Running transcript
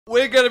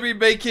We're going to be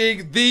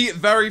making the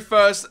very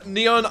first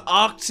neon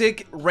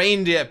Arctic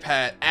reindeer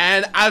pet.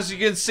 And as you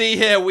can see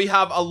here, we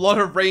have a lot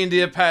of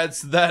reindeer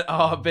pets that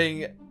are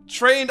being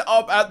trained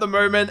up at the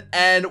moment.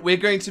 And we're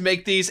going to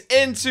make these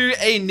into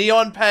a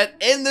neon pet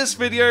in this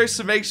video.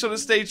 So make sure to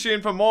stay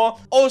tuned for more.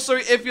 Also,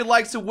 if you'd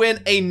like to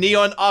win a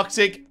neon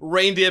Arctic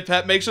reindeer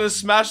pet, make sure to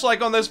smash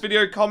like on this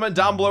video, comment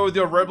down below with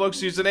your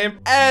Roblox username,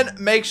 and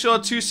make sure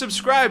to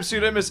subscribe so you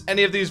don't miss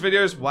any of these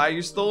videos. Why are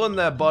you still in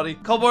there, buddy?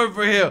 Come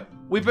over here.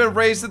 We've been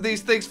raising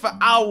these things for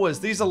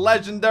hours. These are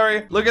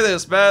legendary. Look at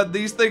this, man.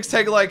 These things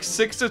take like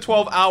 6 to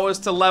 12 hours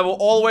to level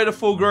all the way to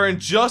full grown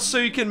just so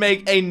you can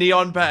make a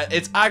neon pet.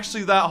 It's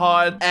actually that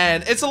hard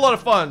and it's a lot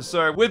of fun.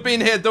 So we've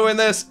been here doing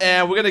this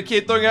and we're going to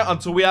keep doing it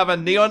until we have a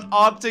neon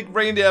Arctic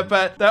reindeer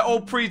pet. They're all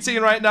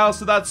preteen right now,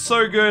 so that's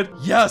so good.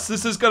 Yes,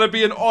 this is going to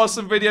be an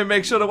awesome video.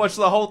 Make sure to watch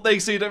the whole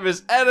thing so you don't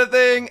miss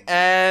anything.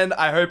 And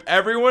I hope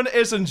everyone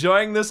is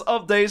enjoying this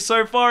update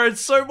so far. It's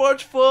so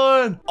much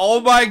fun. Oh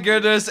my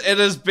goodness, it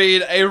has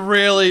been a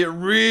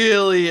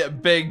really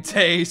big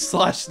day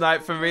slash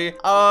night for me.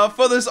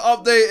 For this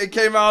update, it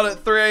came out at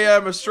 3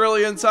 a.m.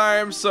 Australian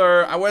time, so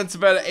I went to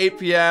bed at 8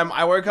 p.m.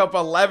 I woke up at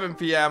 11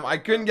 p.m. I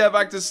couldn't get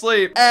back to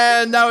sleep,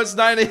 and now it's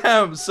 9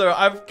 a.m. So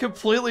I've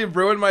completely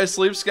ruined my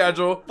sleep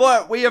schedule,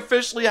 but we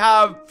officially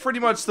have pretty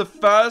much the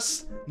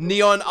first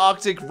neon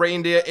Arctic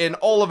reindeer in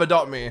all of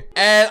Adopt Me.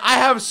 And I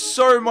have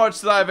so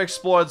much that I've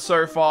explored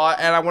so far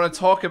and I want to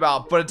talk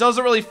about, but it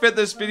doesn't really fit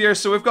this video,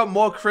 so we've got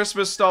more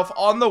Christmas stuff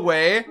on the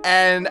way.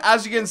 And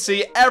as you can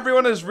see,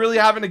 everyone is really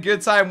having a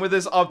good time with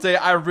this update.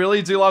 I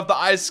really do love the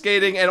ice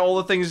skating and all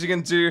the things you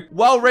can do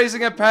while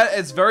raising a pet.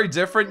 It's very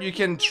different. You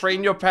can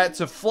train your pet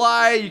to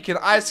fly, you can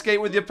ice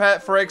skate with your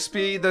pet for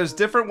XP. There's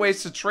different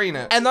ways to train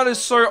it, and that is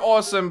so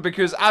awesome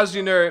because, as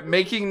you know,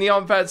 making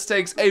neon pets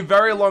takes a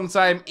very long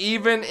time,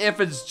 even if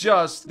it's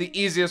just the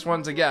easiest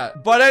one to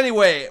get. But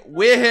anyway,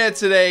 we're here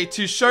today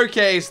to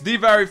showcase the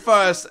very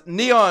first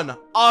neon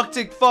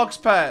Arctic fox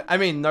pet. I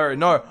mean,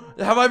 no.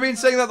 Have I been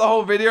saying that the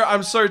whole video?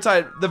 I'm so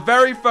tired. The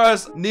very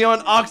first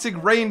neon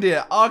Arctic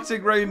reindeer.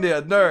 Arctic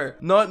reindeer. No,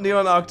 not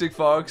neon Arctic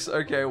fox.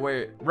 Okay,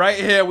 wait. Right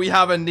here, we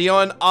have a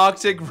neon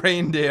Arctic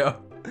reindeer.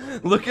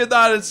 Look at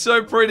that, it's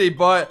so pretty.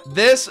 But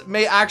this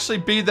may actually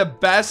be the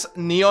best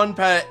neon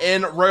pet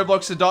in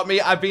Roblox Adopt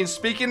Me. I've been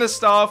speaking to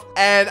staff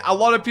and a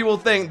lot of people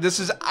think this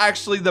is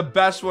actually the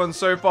best one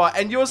so far,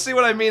 and you'll see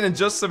what I mean in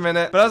just a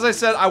minute. But as I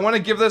said, I want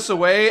to give this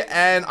away,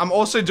 and I'm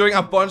also doing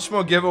a bunch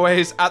more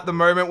giveaways at the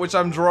moment, which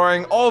I'm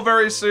drawing all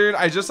very soon.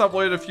 I just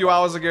uploaded a few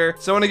hours ago,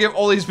 so I want to give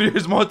all these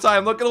videos more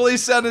time. Look at all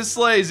these Santa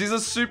sleighs. These are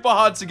super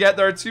hard to get.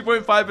 They're a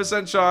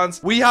 2.5%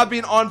 chance. We have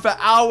been on for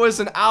hours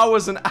and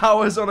hours and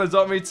hours on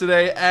Adopt Me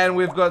today, and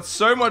we've got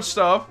so much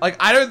stuff. Like,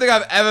 I don't think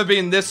I've ever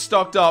been this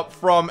stocked up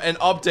from an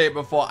update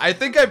before. I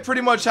think I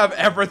pretty much have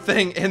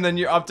everything in the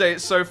new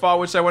update so far,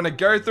 which I want to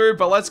go through,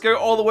 but let's go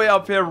all the way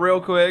up here real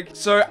quick.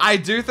 So I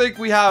do think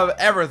we have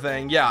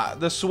everything. Yeah,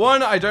 the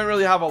swan I don't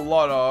really have a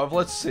lot of.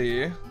 Let's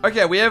see.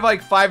 Okay, we have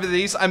like 5 of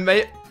these. I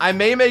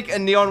may make a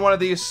neon one of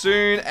these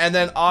soon, and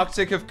then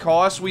Arctic, of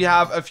course. We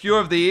have a few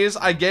of these.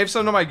 I gave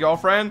some to my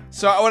girlfriend,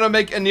 so I want to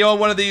make a neon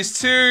one of these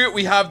too.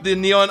 We have the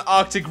neon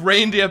Arctic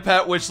reindeer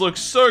pet, which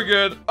looks so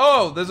good.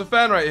 Oh, there's a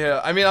fan right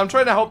here. I mean, I'm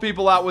trying to help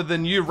people out with the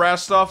new rare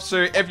stuff,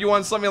 so if you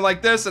want something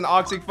like this, an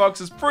Arctic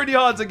fox is pretty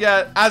hard to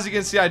get. As you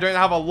can see, I don't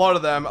have a lot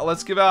of them.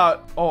 Let's give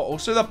out... Oh,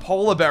 also the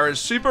polar bear is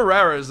super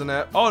rare, isn't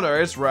it? Oh no,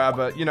 it's rare,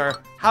 but you know,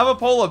 have a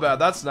polar bear.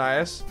 That's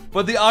nice.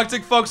 But the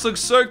Arctic fox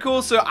looks so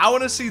cool, so I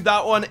want to see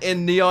that one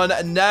in neon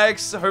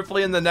next,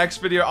 hopefully in the next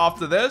video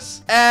after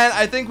this. And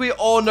I think we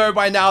all know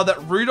by now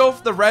that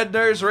Rudolph the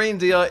Red-Nosed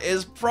Reindeer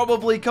is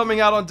probably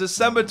coming out on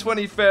December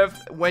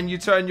 25th when you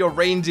turn your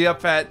reindeer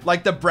pet,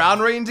 like the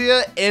brown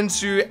reindeer,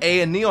 into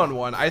a neon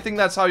one. I think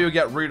that's how you'll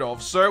get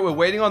Rudolph. So we're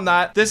waiting on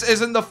that. This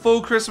isn't the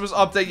full Christmas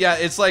update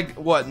yet. It's like,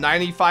 what,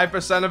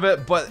 95% of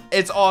it, but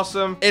it's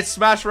awesome. It's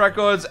smashed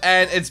records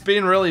and it's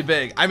been really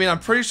big. I mean, I'm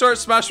pretty sure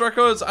it's smashed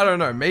records. I don't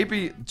know,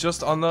 maybe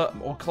just on the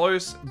or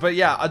close, but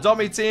yeah, Adopt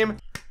Me team,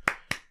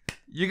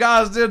 you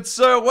guys did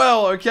so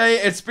well. Okay,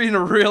 it's been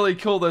really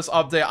cool, this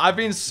update. I've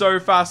been so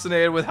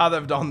fascinated with how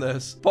they've done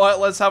this. But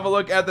let's have a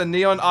look at the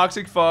neon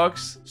Arctic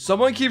fox.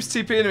 Someone keeps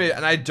TPing me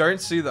and I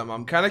don't see them.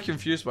 I'm kind of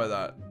confused by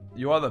that.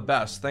 You are the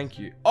best, thank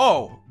you.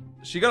 Oh,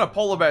 she got a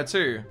polar bear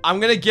too.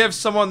 I'm gonna give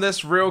someone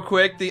this real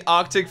quick, the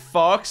Arctic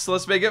fox.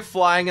 Let's make it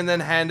flying and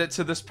then hand it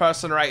to this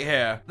person right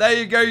here. There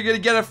you go, you're gonna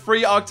get a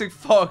free Arctic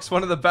fox,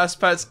 one of the best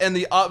pets in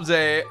the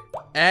update.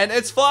 And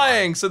it's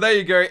flying, so there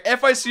you go.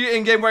 If I see you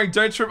in-game wearing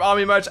Don't Trip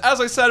Army merch,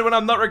 as I said, when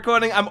I'm not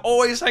recording, I'm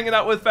always hanging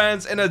out with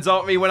fans in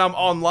Adopt Me when I'm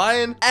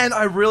online. And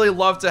I really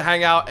love to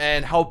hang out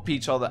and help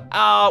each other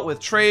out with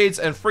trades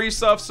and free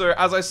stuff. So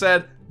as I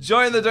said,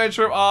 join the Don't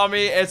Trip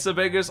Army. It's the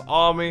biggest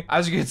army.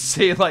 As you can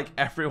see, like,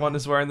 everyone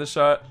is wearing the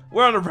shirt.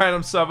 We're on a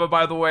random server,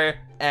 by the way.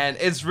 and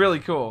it's really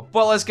cool.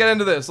 But let's get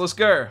into this. Let's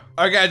go.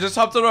 Okay, I just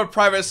hopped onto a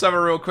private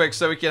server real quick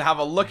so we can have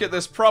a look at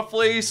this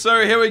properly.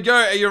 So here we go.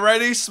 Are you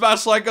ready?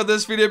 Smash like on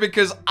this video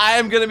because I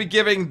am going to be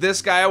giving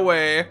this guy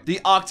away, the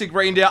Arctic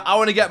Reindeer. I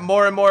want to get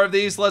more and more of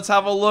these. Let's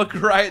have a look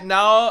right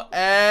now.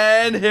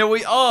 And here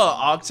we are,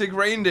 Arctic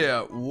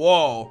Reindeer.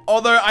 Whoa.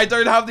 Although I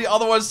don't have the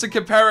other ones to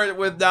compare it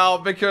with now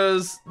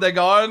because they're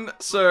gone.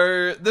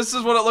 So this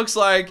is what it looks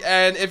like.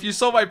 And if you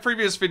saw my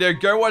previous video,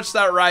 go watch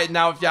that right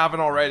now if you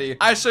haven't already.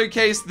 I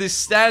showcased the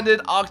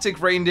standard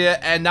Arctic Reindeer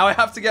and now I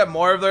have to get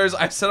more of those.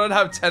 I said I'd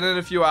have 10 in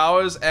a few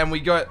hours and we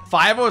got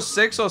 5 or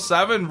 6 or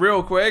 7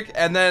 real quick.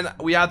 And then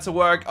we had to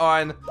work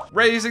on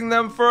raising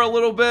them for a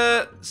little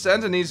bit.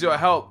 Santa needs your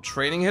help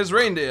training his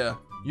reindeer.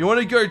 You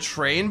want to go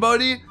train,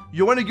 buddy?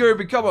 You want to go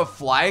become a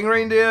flying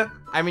reindeer?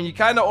 I mean, you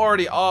kind of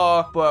already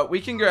are, but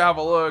we can go have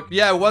a look.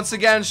 Yeah, once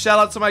again, shout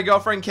out to my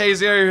girlfriend,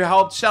 Kezio, who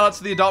helped. Shout out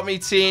to the Adopt Me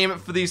team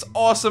for these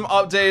awesome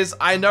updates.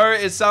 I know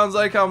it sounds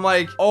like I'm,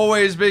 like,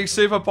 always being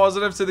super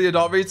positive to the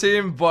Adopt Me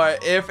team,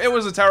 but if it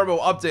was a terrible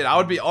update, I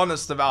would be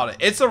honest about it.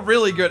 It's a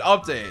really good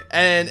update,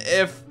 and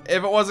if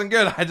it wasn't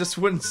good, I just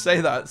wouldn't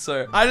say that.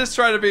 So I just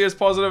try to be as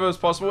positive as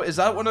possible. Is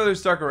that one of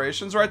those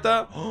decorations right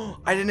there?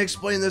 I didn't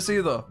explain this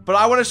either, but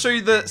I want to show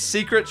you the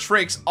secret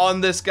tricks on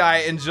this guy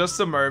in just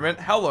a moment.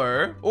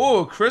 Hello.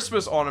 Oh,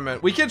 Christmas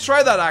ornament. We can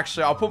try that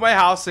actually. I'll put my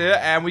house here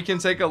and we can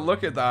take a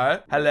look at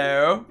that.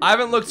 Hello. I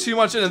haven't looked too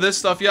much into this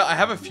stuff yet. I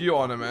have a few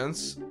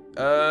ornaments.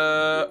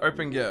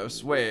 Open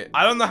gifts. Wait,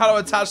 I don't know how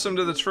to attach them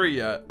to the tree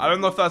yet. I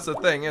don't know if that's a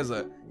thing, is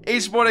it?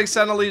 Each morning,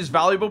 Santa leaves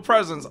valuable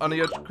presents under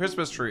your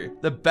Christmas tree.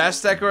 The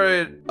best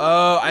decorated...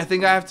 Oh, I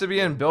think I have to be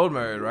in build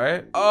mode,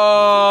 right?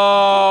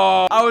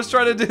 Oh, I was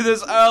trying to do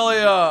this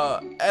earlier,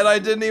 and I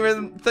didn't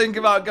even think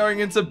about going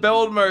into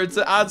build mode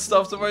to add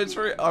stuff to my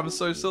tree. I'm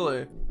so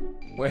silly.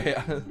 Wait,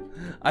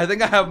 I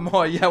think I have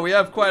more. Yeah, we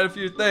have quite a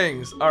few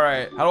things. All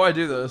right, how do I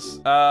do this?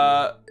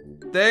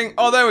 Thing.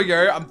 Oh, there we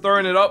go. I'm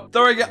throwing it up,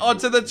 throwing it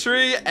onto the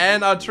tree,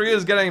 and our tree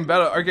is getting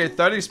better. Okay,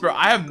 30 spirit.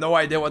 I have no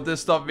idea what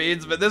this stuff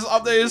means, but this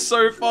update is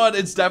so fun.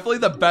 It's definitely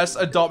the best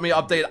Adopt Me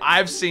update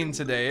I've seen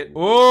to date.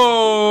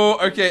 Oh,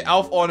 okay.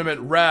 Elf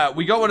ornament, rare.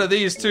 We got one of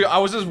these too. I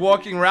was just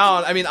walking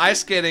around. I mean,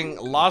 ice skating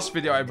last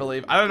video, I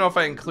believe. I don't know if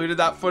I included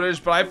that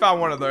footage, but I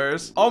found one of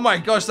those. Oh my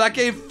gosh, that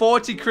gave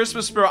 40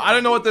 Christmas spirit. I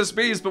don't know what this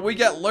means, but we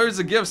get loads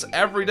of gifts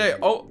every day.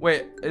 Oh,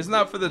 wait, isn't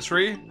that for the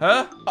tree?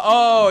 Huh?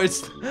 Oh,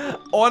 it's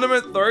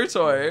ornament throw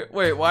toy.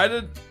 Wait, why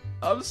did...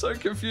 I'm so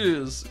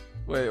confused.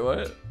 Wait,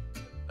 what?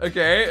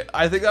 Okay,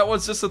 I think that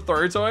one's just a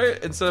throw toy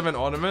instead of an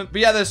ornament.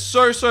 But yeah, there's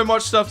so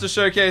much stuff to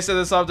showcase in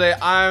this update.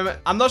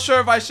 I'm not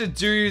sure if I should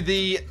do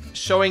the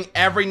showing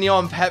every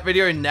neon pet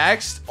video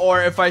next,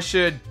 or if I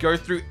should go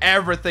through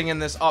everything in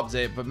this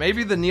update, but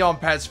maybe the neon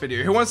pets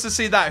video. Who wants to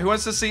see that? Who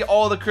wants to see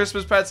all the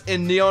Christmas pets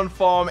in neon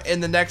form in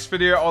the next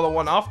video or the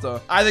one after?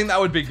 I think that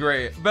would be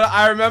great. But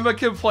I remember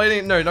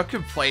complaining, no, not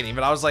complaining,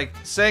 but I was like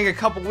saying a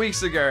couple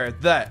weeks ago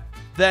that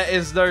there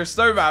is no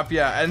snow map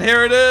yet, and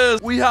here it is.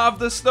 We have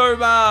the snow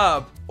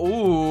map.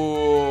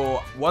 Ooh,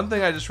 one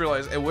thing I just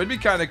realized, it would be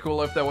kind of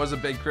cool if there was a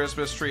big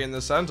Christmas tree in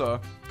the center.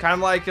 Kind of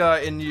like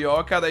in New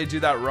York, how they do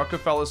that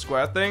Rockefeller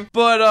Square thing.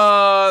 But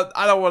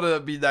I don't want to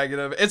be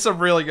negative. It's a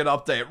really good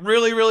update.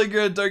 Really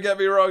good. Don't get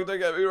me wrong. Don't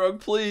get me wrong,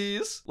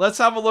 please. Let's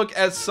have a look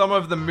at some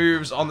of the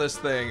moves on this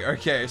thing.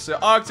 Okay, so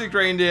Arctic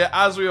Reindeer,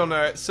 as we all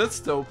know, sit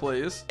still,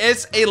 please.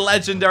 It's a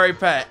legendary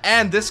pet,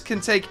 and this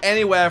can take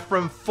anywhere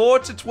from 4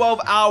 to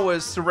 12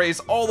 hours to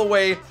raise all the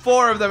way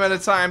 4 of them at a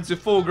time to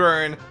full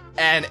grown.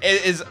 And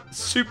it is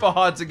super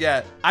hard to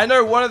get. I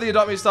know one of the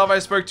Adopt Me staff I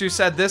spoke to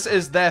said this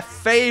is their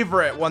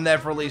favorite one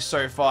they've released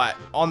so far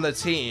on the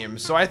team.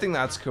 So I think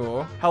that's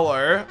cool.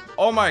 Hello.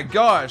 Oh my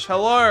gosh.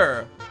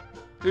 Hello.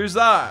 Who's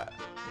that?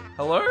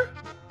 Hello?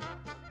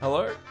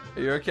 Hello?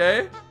 Are you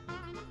okay?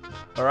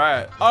 All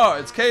right. Oh,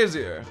 it's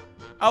Kezio.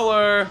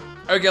 Hello.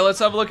 Okay, let's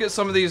have a look at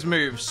some of these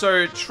moves.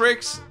 So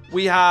tricks,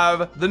 we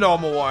have the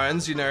normal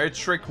ones, you know,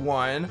 trick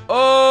 1.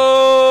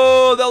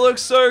 Oh, that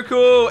looks so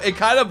cool. It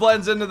kind of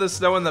blends into the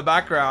snow in the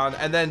background.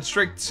 And then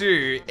trick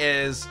 2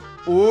 is,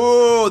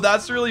 ooh,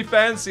 that's really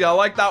fancy. I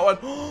like that one.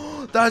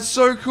 That's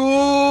so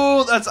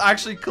cool. That's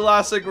actually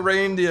classic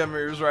reindeer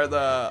moves right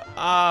there.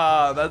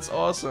 Ah, that's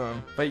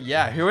awesome. But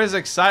yeah, who is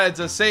excited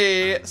to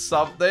see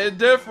something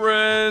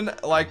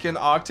different, like an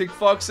Arctic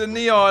fox in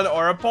neon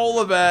or a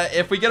polar bear?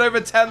 If we get over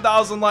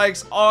 10,000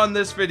 likes on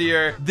this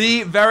video,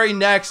 the very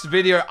next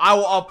video I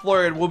will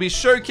upload will be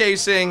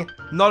showcasing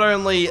not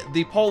only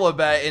the polar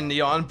bear in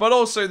neon, but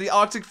also the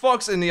Arctic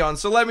fox in neon.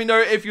 So let me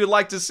know if you'd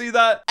like to see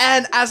that.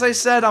 And as I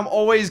said, I'm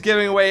always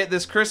giving away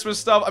this Christmas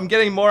stuff. I'm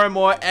getting more and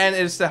more, and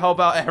it's to help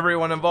out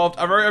everyone involved.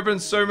 I've already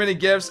opened so many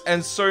gifts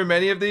and so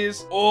many of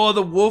these. Oh,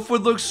 the wolf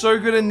would look so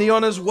good in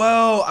neon as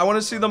well. I want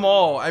to see them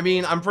all. I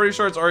mean, I'm pretty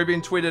sure it's already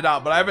been tweeted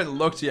out, but I haven't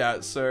looked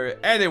yet. So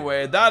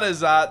anyway, that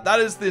is that. That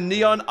is the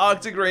neon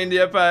Arctic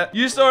reindeer pet.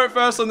 You saw it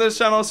first on this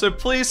channel, so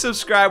please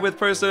subscribe with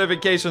post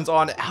notifications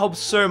on. It helps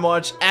so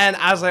much. And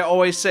as I always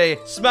always say,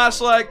 smash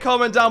like,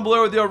 comment down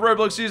below with your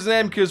Roblox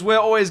username because we're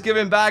always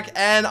giving back.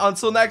 And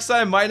until next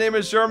time, my name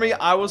is Jeruhmi.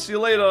 I will see you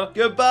later.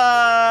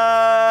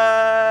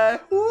 Goodbye.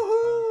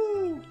 Woohoo.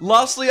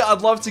 Lastly,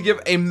 I'd love to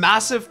give a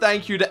massive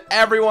thank you to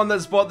everyone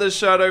that's bought this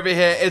shirt over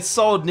here. It's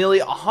sold nearly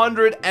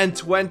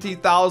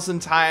 120,000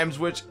 times,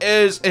 which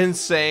is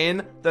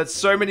insane that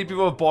so many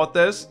people have bought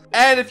this.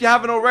 And if you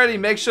haven't already,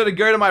 make sure to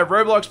go to my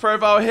Roblox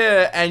profile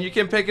here and you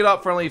can pick it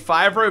up for only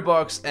 5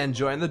 Robux and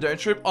join the Don't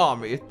Trip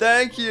Army.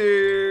 Thank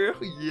you.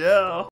 Yeah.